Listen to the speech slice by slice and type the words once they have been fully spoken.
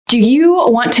Do you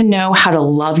want to know how to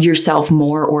love yourself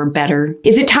more or better?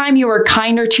 Is it time you are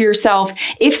kinder to yourself?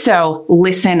 If so,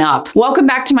 listen up. Welcome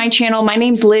back to my channel. My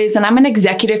name's Liz, and I'm an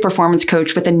executive performance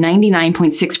coach with a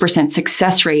 99.6%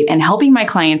 success rate and helping my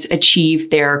clients achieve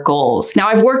their goals. Now,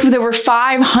 I've worked with over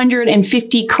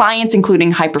 550 clients,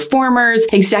 including high performers,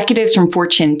 executives from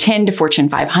Fortune 10 to Fortune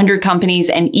 500 companies,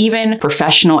 and even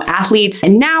professional athletes.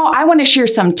 And now I want to share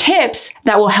some tips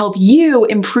that will help you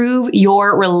improve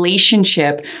your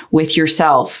relationship with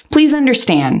yourself. Please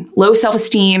understand, low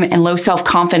self-esteem and low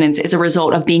self-confidence is a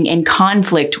result of being in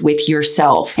conflict with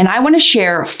yourself. And I want to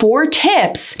share 4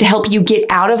 tips to help you get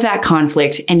out of that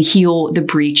conflict and heal the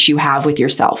breach you have with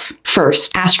yourself.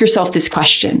 First, ask yourself this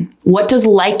question. What does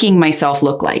liking myself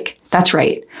look like? That's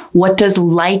right. What does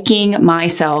liking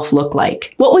myself look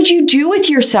like? What would you do with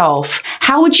yourself?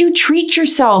 How would you treat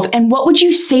yourself? And what would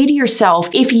you say to yourself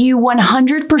if you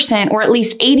 100% or at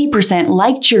least 80%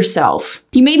 liked yourself?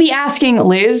 You may be asking,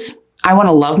 Liz, I want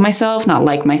to love myself, not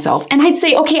like myself. And I'd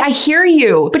say, okay, I hear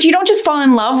you, but you don't just fall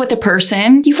in love with a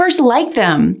person. You first like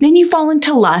them, then you fall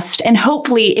into lust, and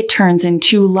hopefully it turns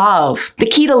into love. The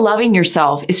key to loving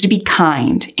yourself is to be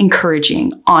kind,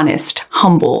 encouraging, honest,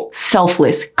 humble,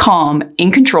 selfless, calm,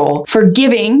 in control,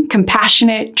 forgiving,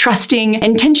 compassionate, trusting,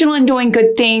 intentional in doing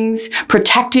good things,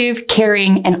 protective,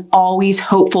 caring, and always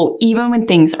hopeful, even when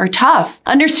things are tough.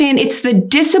 Understand it's the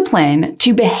discipline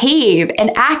to behave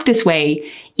and act this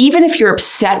way even if you're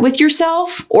upset with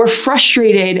yourself or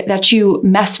frustrated that you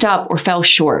messed up or fell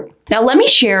short. Now, let me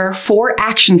share 4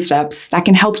 action steps that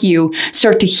can help you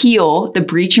start to heal the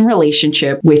breach in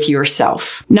relationship with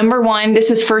yourself. Number 1, this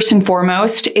is first and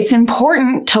foremost, it's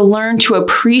important to learn to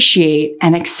appreciate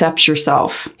and accept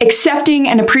yourself. Accepting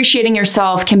and appreciating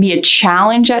yourself can be a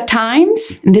challenge at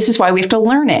times, and this is why we have to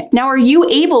learn it. Now, are you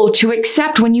able to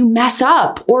accept when you mess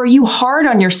up, or are you hard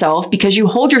on yourself because you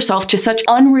hold yourself to such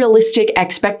unrealistic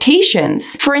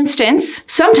expectations? For instance,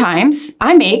 sometimes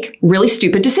I make really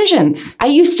stupid decisions. I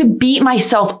used to beat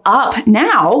myself up.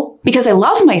 Now, because I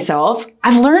love myself,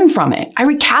 I've learned from it. I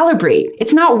recalibrate.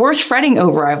 It's not worth fretting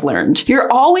over, I've learned.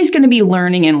 You're always going to be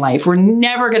learning in life. We're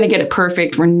never going to get it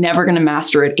perfect. We're never going to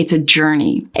master it. It's a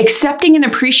journey. Accepting and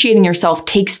appreciating yourself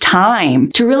takes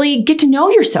time to really get to know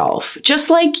yourself,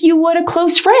 just like you would a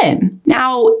close friend.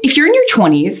 Now, if you're in your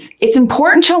 20s, it's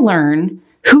important to learn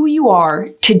who you are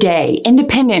today,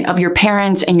 independent of your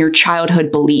parents and your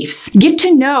childhood beliefs. Get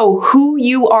to know who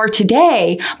you are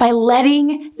today by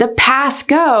letting the past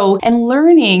go and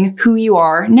learning who you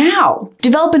are now.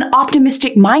 Develop an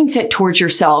optimistic mindset towards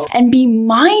yourself and be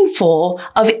mindful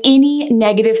of any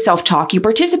negative self-talk you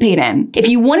participate in. If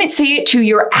you wouldn't say it to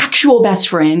your actual best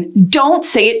friend, don't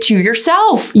say it to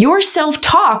yourself. Your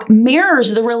self-talk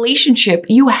mirrors the relationship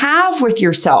you have with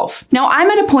yourself. Now,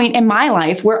 I'm at a point in my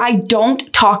life where I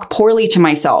don't talk poorly to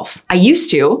myself. I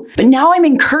used to, but now I'm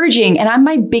encouraging and I'm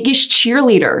my biggest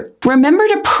cheerleader. Remember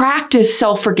to practice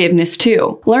self-forgiveness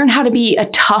too. Learn how to be a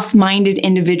tough-minded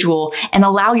individual and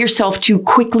allow yourself to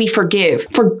quickly forgive.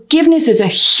 Forgiveness is a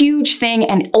huge thing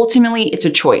and ultimately it's a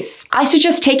choice. I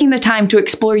suggest taking the time to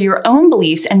explore your own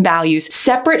beliefs and values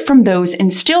separate from those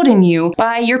instilled in you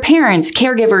by your parents,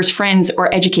 caregivers, friends,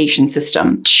 or education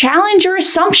system. Challenge your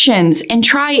assumptions and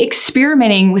try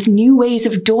experimenting with new ways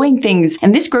of doing things,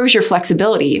 and this grows your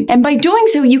flexibility. And by doing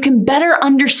so, you can better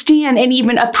understand and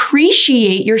even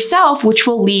appreciate yourself, which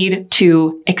will lead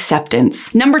to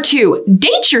acceptance. Number 2,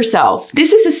 date yourself.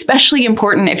 This is especially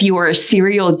important if you are a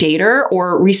serial dater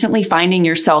or recently finding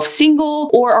yourself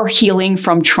single or are healing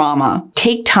from trauma.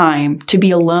 Take time to be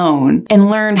alone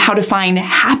and learn how to find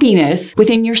happiness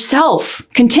within yourself.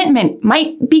 Contentment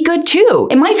might be good too.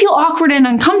 It might feel awkward and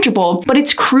uncomfortable, but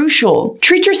it's crucial.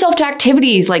 Treat yourself to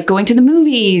activities like going to the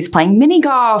movies, playing mini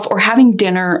golf, or having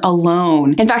dinner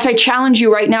alone. In fact, I challenge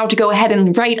you right now to go ahead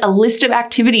and write a list of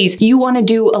activities you want to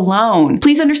do alone.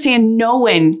 Please understand, no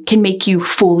one can make you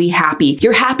fully happy.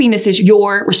 Your happiness is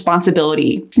your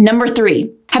responsibility. Number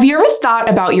 3, have you ever thought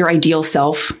about your ideal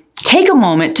self? Take a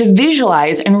moment to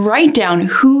visualize and write down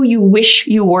who you wish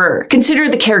you were. Consider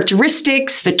the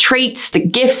characteristics, the traits, the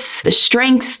gifts, the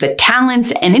strengths, the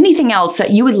talents, and anything else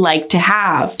that you would like to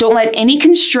have. Don't let any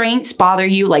constraints bother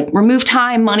you, like remove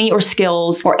time, money, or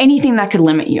skills, or anything that could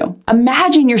limit you.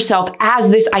 Imagine yourself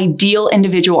as this ideal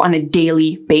individual on a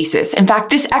daily basis. In fact,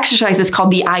 this exercise is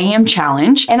called the I Am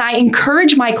Challenge, and I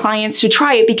encourage my clients to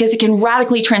try it because it can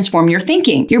radically transform your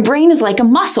thinking. Your brain is like a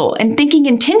muscle, and thinking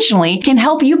intentionally can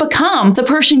help you become become the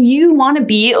person you want to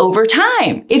be over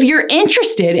time. If you're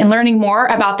interested in learning more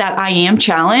about that I Am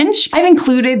challenge, I've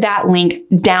included that link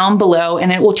down below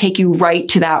and it will take you right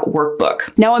to that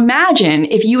workbook. Now imagine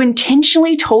if you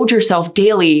intentionally told yourself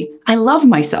daily, I love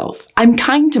myself. I'm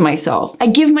kind to myself. I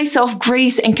give myself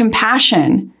grace and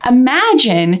compassion.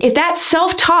 Imagine if that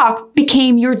self-talk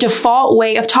became your default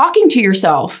way of talking to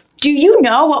yourself. Do you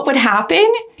know what would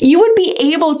happen? You would be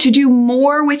able to do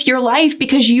more with your life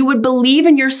because you would believe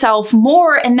in yourself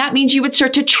more, and that means you would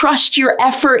start to trust your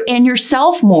effort and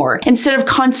yourself more instead of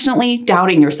constantly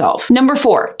doubting yourself. Number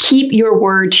 4, keep your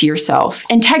word to yourself.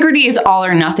 Integrity is all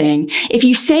or nothing. If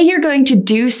you say you're going to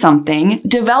do something,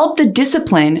 develop the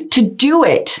discipline to do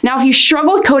it. Now, if you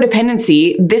struggle with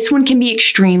codependency, this one can be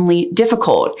extremely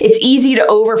difficult. It's easy to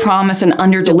overpromise and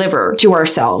underdeliver to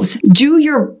ourselves. Do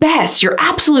your best, your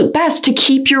absolute best to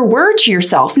keep your word to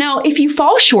yourself. Now, if you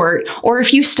fall short or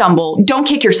if you stumble, don't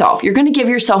kick yourself. You're going to give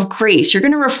yourself grace. You're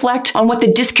going to reflect on what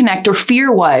the disconnect or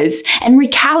fear was and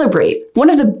recalibrate. One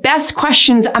of the best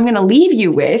questions I'm going to leave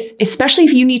you with, especially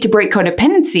if you need to break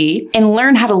codependency and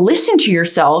learn how to listen to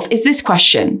yourself, is this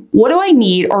question. What do I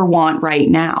need or want right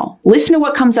now? Listen to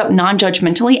what comes up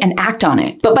non-judgmentally and act on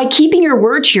it. But by keeping your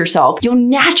word to yourself, you'll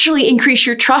naturally increase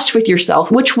your trust with yourself,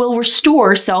 which will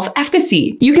restore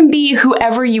self-efficacy. You can be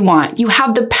whoever you want. You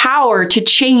have the power to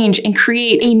change and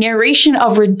create a narration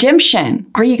of redemption.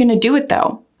 Are you going to do it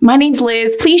though? My name's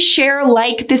Liz. Please share,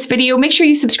 like this video. Make sure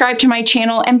you subscribe to my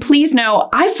channel. And please know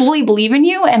I fully believe in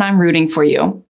you and I'm rooting for you.